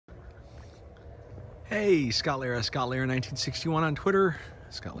Hey, Scott Lara 1961 on Twitter,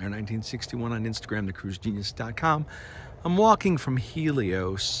 Scott Lara 1961 on Instagram, thecruisegenius.com. I'm walking from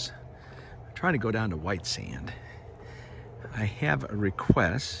Helios, trying to go down to White Sand. I have a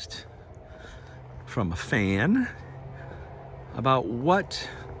request from a fan about what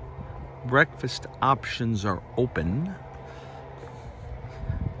breakfast options are open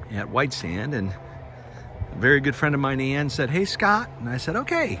at White Sand, and a very good friend of mine, Ann, said, "Hey, Scott," and I said,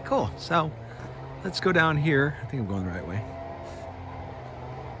 "Okay, cool." So let's go down here. I think I'm going the right way.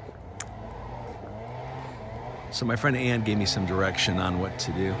 So my friend Ann gave me some direction on what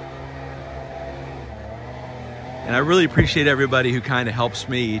to do. And I really appreciate everybody who kind of helps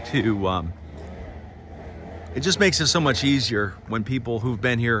me to, it just makes it so much easier when people who've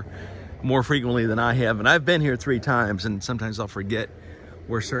been here more frequently than I have, and I've been here 3 times, and sometimes I'll forget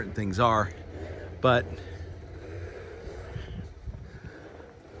where certain things are, but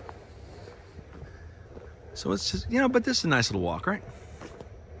so it's just, but this is a nice little walk, right?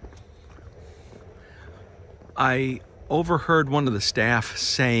 I overheard one of the staff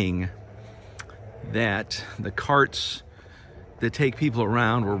saying that the carts that take people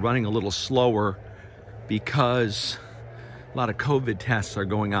around were running a little slower because a lot of COVID tests are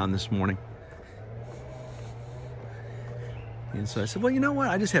going on this morning. And so I said, well, you know what?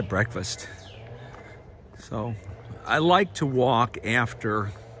 I just had breakfast. So I like to walk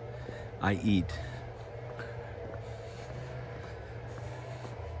after I eat.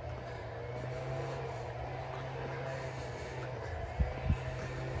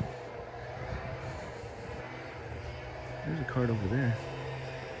 There's a cart over there.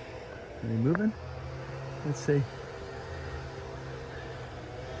 Are they moving? Let's see.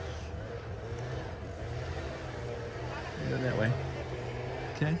 They go that way.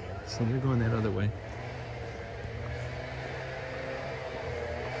 Okay, so they're going that other way.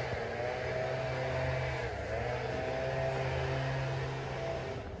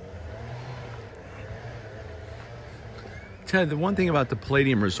 Tell you, the one thing about the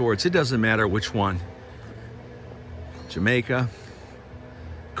Palladium resorts, it doesn't matter which one. Jamaica,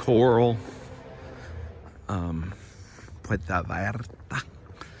 Coral, Puerto Vallarta,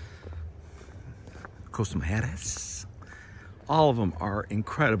 Costa Mujeres. All of them are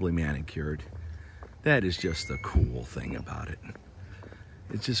incredibly manicured. That is just the cool thing about it.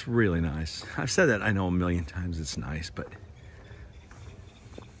 It's just really nice. I've said that, I know, a million times. It's nice, but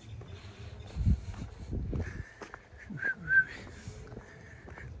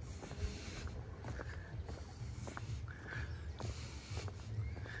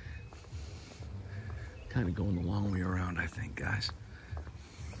kind of going the long way around, I think, guys.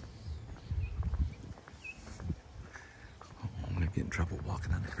 Oh, I'm gonna get in trouble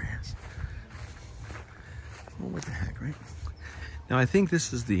walking on the grass. Oh, what the heck, right? Now, I think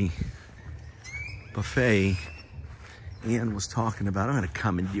this is the buffet Ian was talking about. I'm gonna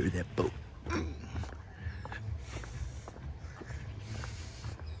commandeer that boat.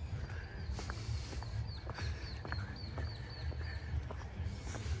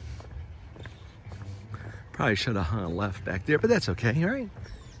 Probably should have hung a left back there, but that's okay, all right?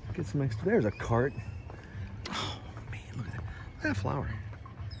 Get some extra. There's a cart. Oh, man, look at that. Look at that flower.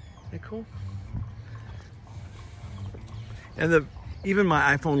 Isn't that cool? And even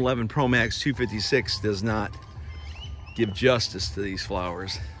my iPhone 11 Pro Max 256 does not give justice to these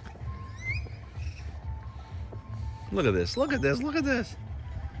flowers. Look at this, look at this, look at this.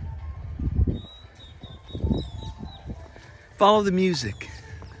 Follow the music.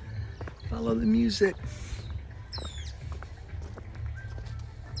 Follow the music.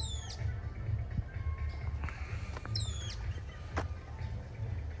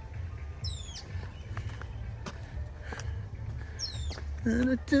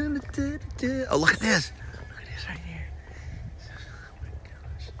 Oh, look at this. Look at this right here. Oh my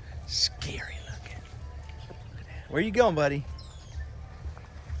gosh. Scary looking. Look at that. Where you going, buddy?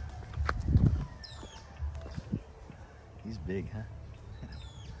 He's big, huh?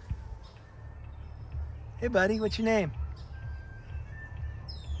 Hey, buddy, what's your name?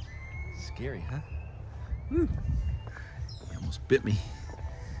 Scary, huh? Woo. He almost bit me.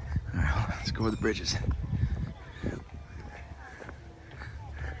 All right, let's go over the bridges.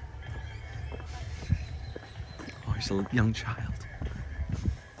 A young child.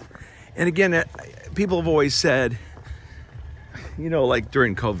 And again, people have always said, like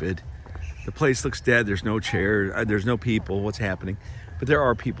during COVID, the place looks dead, there's no chair, there's no people, what's happening? But there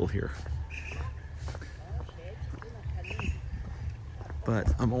are people here.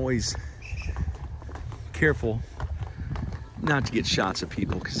 But I'm always careful not to get shots of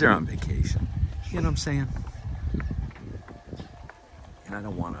people because they're on vacation. You know what I'm saying? I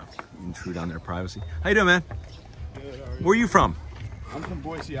don't want to intrude on their privacy. How you doing, man? Good, how are you? Where are you from? I'm from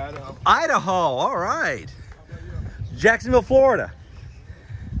Boise, Idaho. Idaho, all right. Jacksonville, Florida.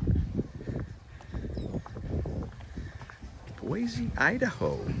 Boise,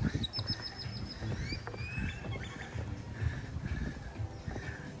 Idaho.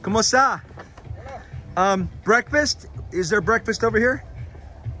 ¿Cómo está? Breakfast? Is there breakfast over here?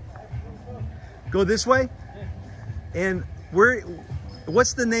 Go this way? And where?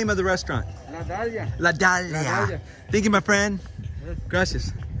 What's the name of the restaurant? La Dalia. La Dalia. La Dalia. Thank you, my friend.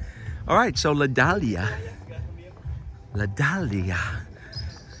 Gracias. All right, so La Dalia. La Dalia.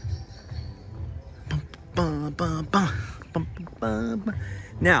 Bum, bum, bum, bum, bum, bum.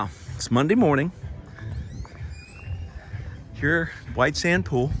 Now, it's Monday morning. Here, white sand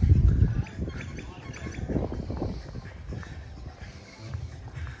pool.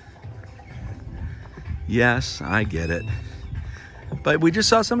 Yes, I get it. But we just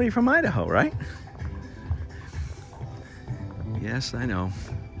saw somebody from Idaho, right? Yes, I know.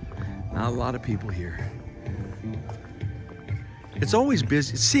 Not a lot of people here. It's always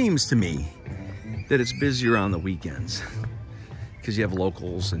busy. It seems to me that it's busier on the weekends because you have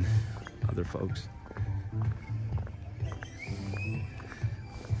locals and other folks.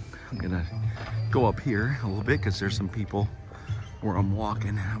 I'm gonna go up here a little bit because there's some people where I'm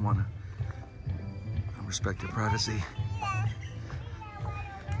walking. I want to respect their privacy.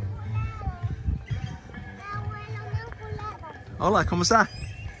 Hola, ¿cómo está?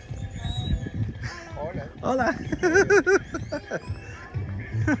 Hola. Hola.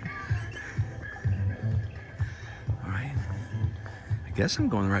 All right. I guess I'm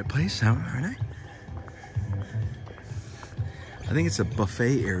going the right place, aren't I? I think it's a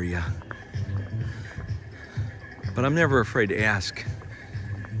buffet area. But I'm never afraid to ask.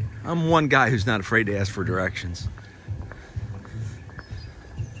 I'm one guy who's not afraid to ask for directions.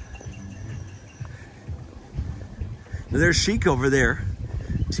 Now there's Chic over there.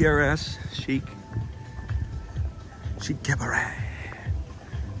 TRS, Chic. Chic Cabaret.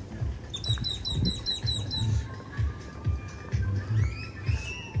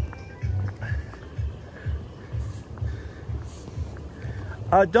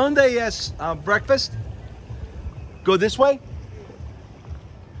 ¿Dónde es breakfast? Go this way?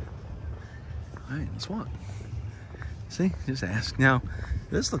 All right, let's walk. See, just ask. Now,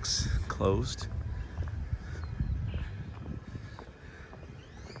 this looks closed.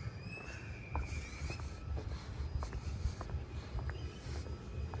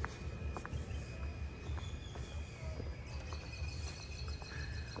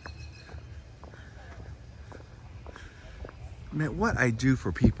 Man, what I do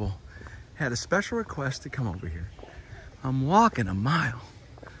for people. Had a special request to come over here. I'm walking a mile.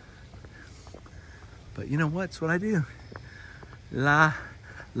 But you know what? It's what I do. La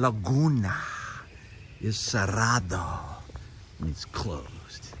Laguna is cerrado. And it's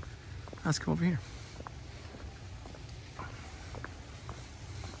closed. Let's come over here.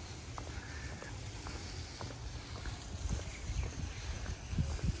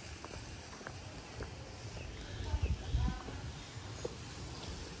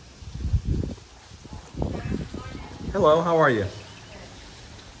 Hello, how are you?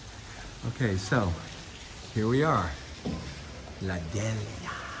 Okay, so here we are. La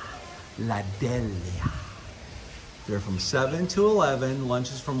Delia. La Delia. They're from 7 to 11. Lunch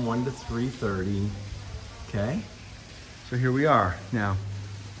is from 1 to 3:30. Okay? So here we are. Now,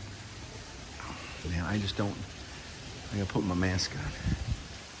 man, I just don't, I gotta put my mask on.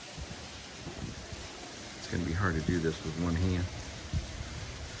 It's gonna be hard to do this with one hand.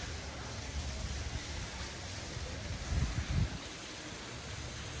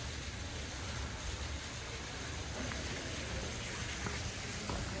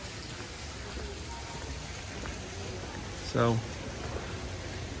 So,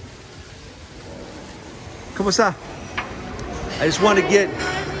 ¿cómo está? I just want to get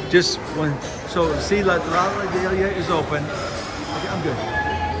just one. So, see, La Delia is open. Okay, I'm good.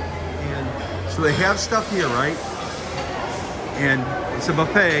 And so they have stuff here, right? And it's a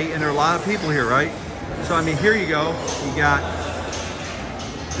buffet, and there are a lot of people here, right? So, I mean, here you go. You got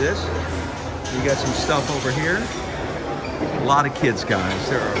this. You got some stuff over here. A lot of kids, guys.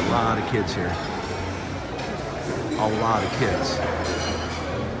 There are a lot of kids here. A lot of kids.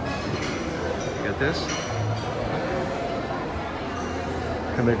 Got this?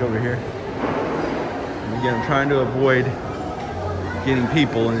 Come back over here. And again, I'm trying to avoid getting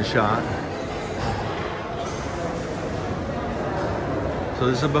people in the shot. So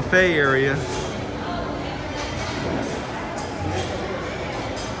there's a buffet area.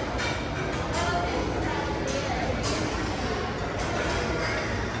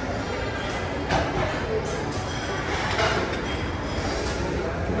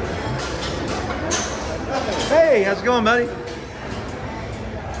 Hey, how's it going, buddy?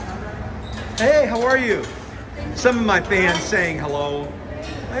 Hey, how are you? Some of my fans saying hello.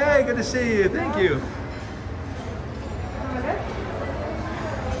 Hey, good to see you. Thank you.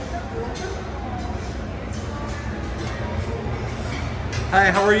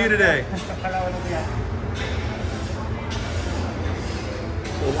 Hi, how are you today?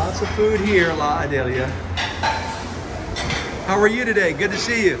 So lots of food here, La Adelia. How are you today? Good to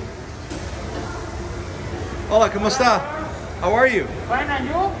see you. Hola, ¿cómo está? How are you? Fine, and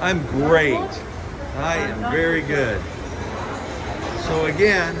you? I'm great. I am very good. So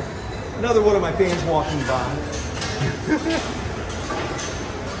again, another one of my fans walking by.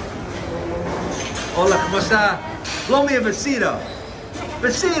 Hola, ¿cómo está? Blow me a besito.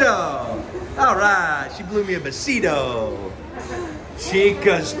 Besito. All right, she blew me a besito.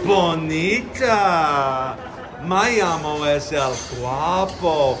 Chicas bonita. My amo es el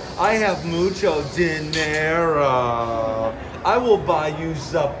guapo. I have mucho dinero. I will buy you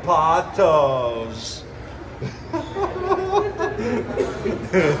zapatos.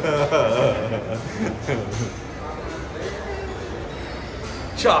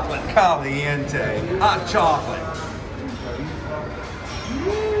 Chocolate caliente. Hot chocolate.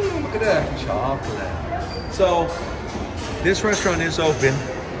 Look at that chocolate. So, this restaurant is open.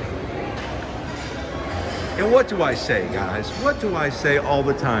 And what do I say, guys? What do I say all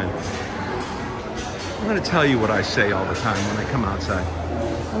the time? I'm going to tell you what I say all the time when I come outside.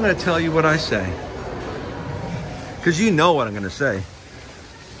 I'm going to tell you what I say. Because you know what I'm going to say.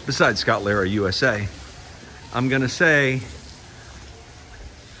 Besides Scott Lara USA, I'm going to say,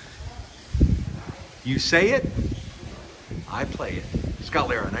 you say it, I play it. Scott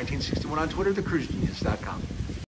Lara, 1961 on Twitter, thecruisegenius.com.